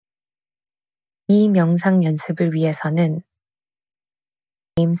이 명상 연습을 위해서는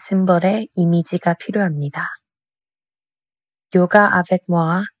네임 심볼의 이미지가 필요합니다. 요가 avec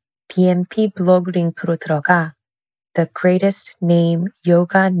moi BMP 블로그 링크로 들어가 The Greatest Name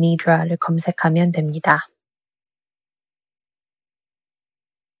Yoga Nidra를 검색하면 됩니다.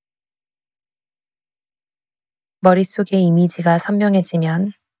 머릿속의 이미지가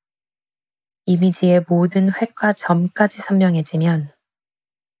선명해지면 이미지의 모든 획과 점까지 선명해지면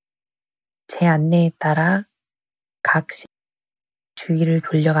제 안내에 따라 각시 주의를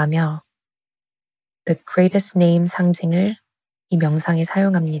돌려가며 The Greatest Name 상징을 이 명상에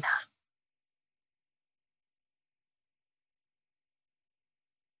사용합니다.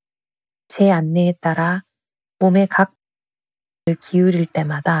 제 안내에 따라 몸의 각 기울일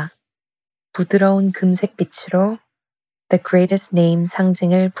때마다 부드러운 금색 빛으로 The Greatest Name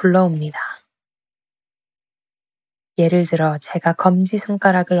상징을 불러옵니다. 예를 들어 제가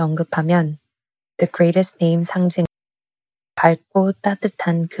검지손가락을 언급하면 The Greatest Name 상징 밝고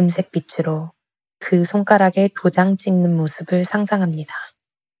따뜻한 금색 빛으로 그 손가락에 도장 찍는 모습을 상상합니다.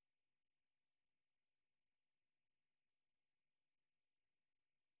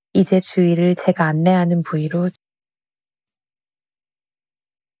 이제 주의를 제가 안내하는 부위로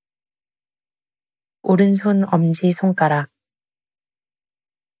오른손 엄지손가락,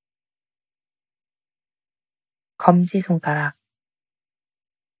 검지손가락,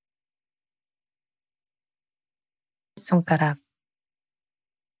 손가락,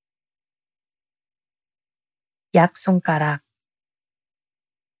 약손가락,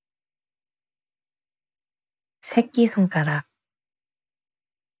 새끼손가락,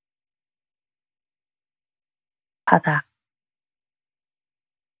 바닥,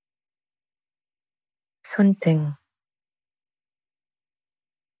 손등,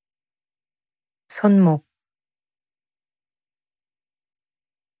 손목,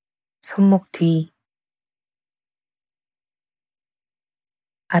 손목 뒤,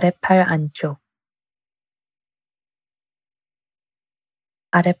 아랫팔 안쪽,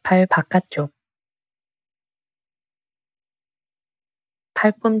 아랫팔 바깥쪽,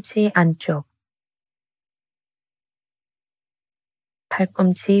 팔꿈치 안쪽,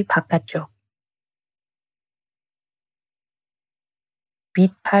 팔꿈치 바깥쪽,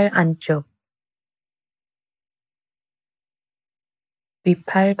 윗팔 안쪽,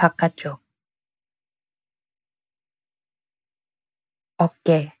 윗팔 바깥쪽,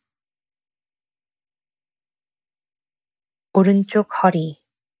 어깨, 오른쪽 허리,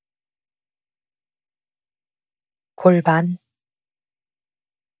 골반,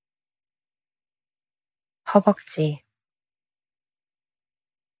 허벅지,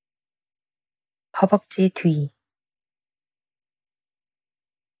 허벅지 뒤,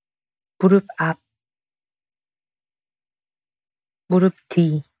 무릎 앞, 무릎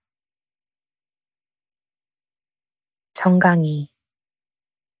뒤, 정강이,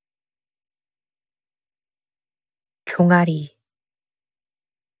 종아리,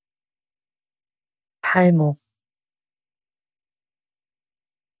 발목,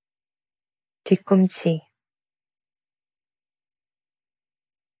 뒤꿈치,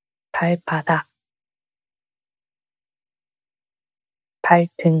 발바닥,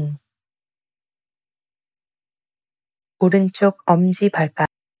 발등, 오른쪽 엄지발가락,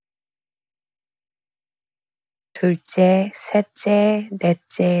 둘째, 셋째,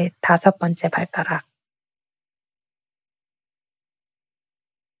 넷째, 다섯 번째 발가락.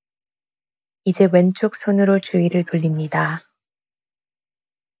 이제 왼쪽 손으로 주의를 돌립니다.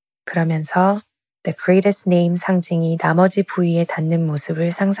 그러면서 The Greatest Name 상징이 나머지 부위에 닿는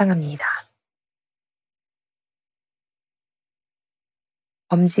모습을 상상합니다.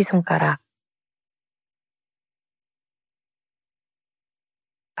 엄지손가락,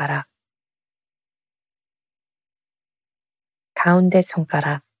 가락, 가운데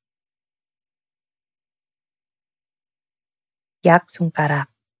손가락,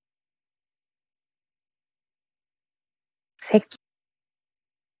 약손가락, 새끼,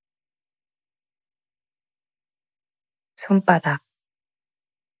 손바닥,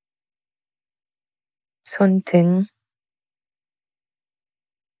 손등,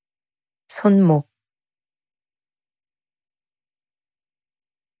 손목,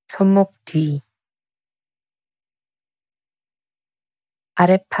 손목 뒤,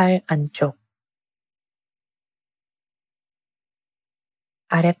 아랫팔 안쪽,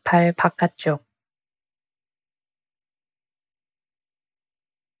 아랫팔 바깥쪽,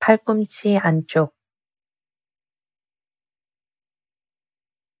 팔꿈치 안쪽,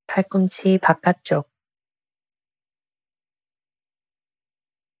 팔꿈치 바깥쪽,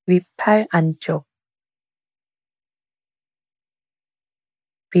 윗팔 안쪽,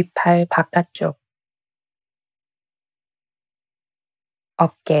 윗팔 바깥쪽,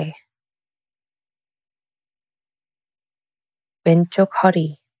 어깨, 왼쪽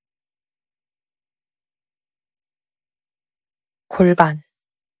허리, 골반,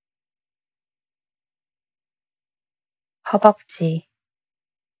 허벅지,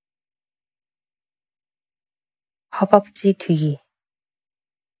 허벅지 뒤,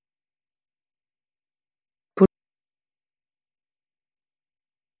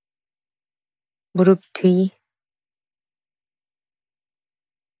 무릎 뒤,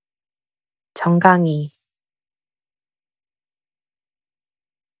 정강이,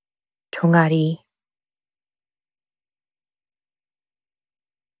 종아리,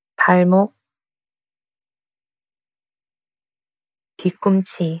 발목,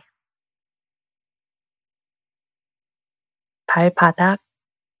 뒤꿈치, 발바닥,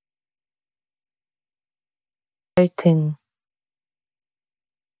 발등,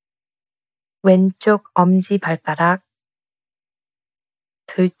 왼쪽 엄지발가락,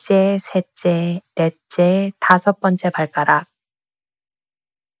 둘째, 셋째, 넷째, 다섯 번째 발가락,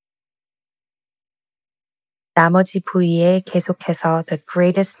 나머지 부위에 계속해서 The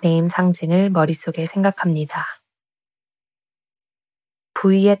Greatest Name 상징을 머릿속에 생각합니다.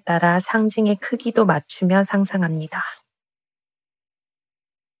 부위에 따라 상징의 크기도 맞추며 상상합니다.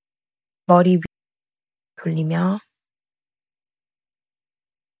 머리 위 돌리며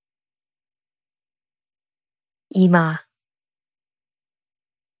이마,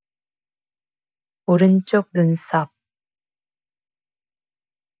 오른쪽 눈썹,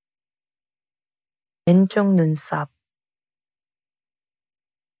 왼쪽 눈썹,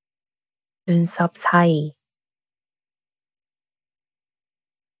 눈썹 사이,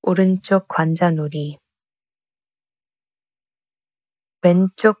 오른쪽 관자놀이,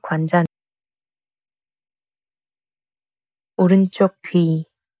 왼쪽 관자, 오른쪽 귀,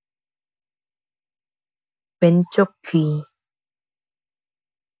 왼쪽 귀,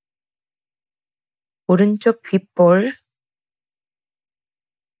 오른쪽 귓볼,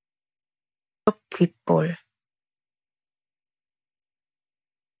 귓볼,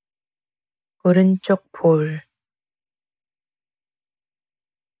 오른쪽 볼,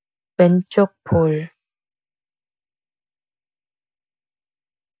 왼쪽 볼,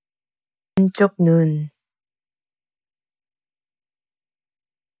 왼쪽 눈,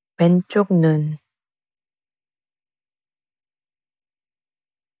 왼쪽 눈,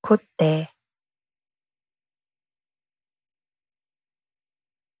 콧대,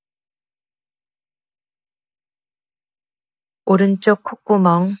 오른쪽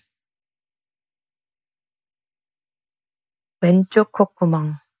콧구멍, 왼쪽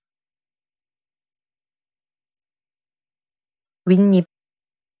콧구멍, 윗입,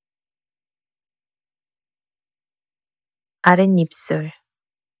 아랫입술,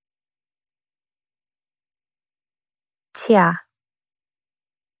 치아,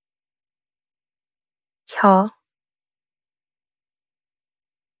 혀,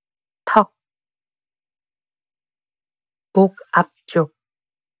 턱, 목 앞쪽,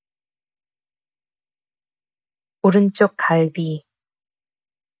 오른쪽 갈비,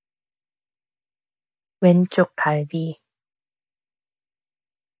 왼쪽 갈비,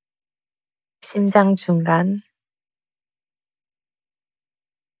 심장 중간,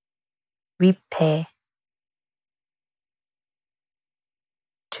 윗배,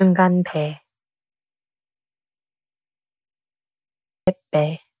 중간 배,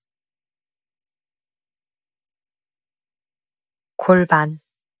 뱃배, 골반,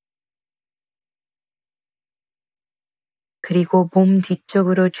 그리고 몸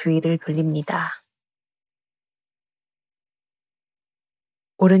뒤쪽으로 주의를 돌립니다.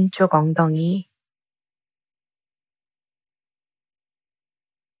 오른쪽 엉덩이,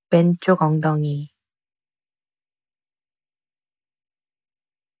 왼쪽 엉덩이,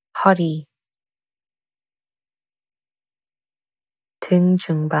 허리, 등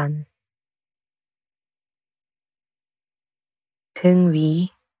중반, 등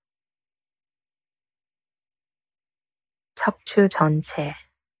위, 척추 전체,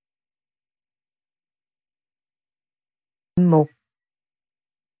 목,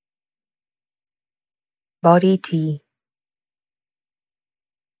 머리 뒤,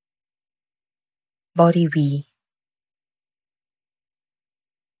 머리 위,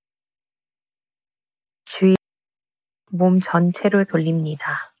 주의 몸 전체로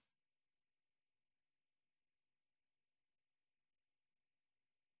돌립니다.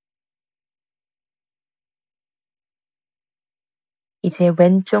 이제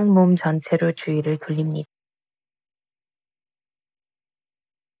왼쪽 몸 전체로 주의를 돌립니다.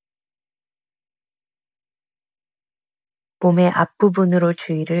 몸의 앞부분으로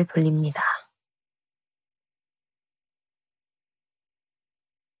주의를 돌립니다.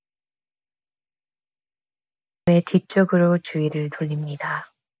 몸의 뒤쪽으로 주의를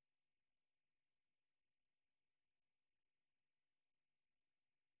돌립니다.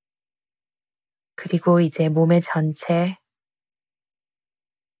 그리고 이제 몸의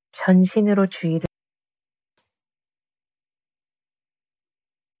전신으로 주의를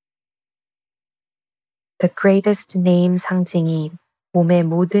The Greatest Name 상징이 몸의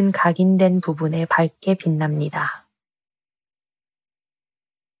모든 각인된 부분에 밝게 빛납니다.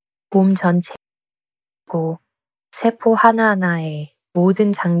 몸 전체고 세포 하나하나에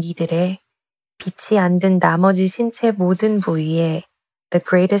모든 장기들에 빛이 안 든 나머지 신체 모든 부위에 The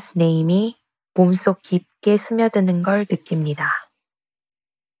Greatest Name이 몸속 깊게 스며드는 걸 느낍니다.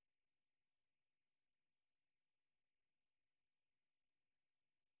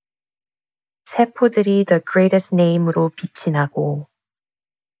 세포들이 The Greatest Name으로 빛이 나고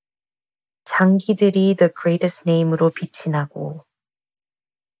장기들이 The Greatest Name으로 빛이 나고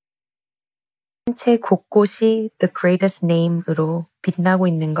신체 곳곳이 The Greatest Name으로 빛나고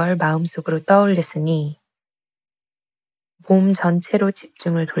있는 걸 마음속으로 떠올렸으니 몸 전체로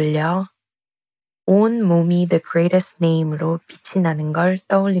집중을 돌려 온 몸이 The Greatest Name으로 빛이 나는 걸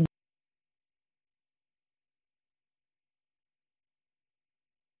떠올립니다.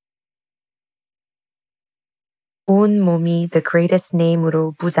 온 몸이 The Greatest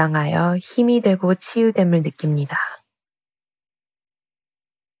Name으로 무장하여 힘이 되고 치유됨을 느낍니다.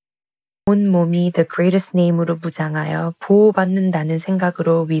 온 몸이 The Greatest Name으로 무장하여 보호받는다는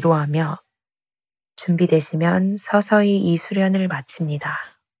생각으로 위로하며 준비되시면 서서히 이 수련을 마칩니다.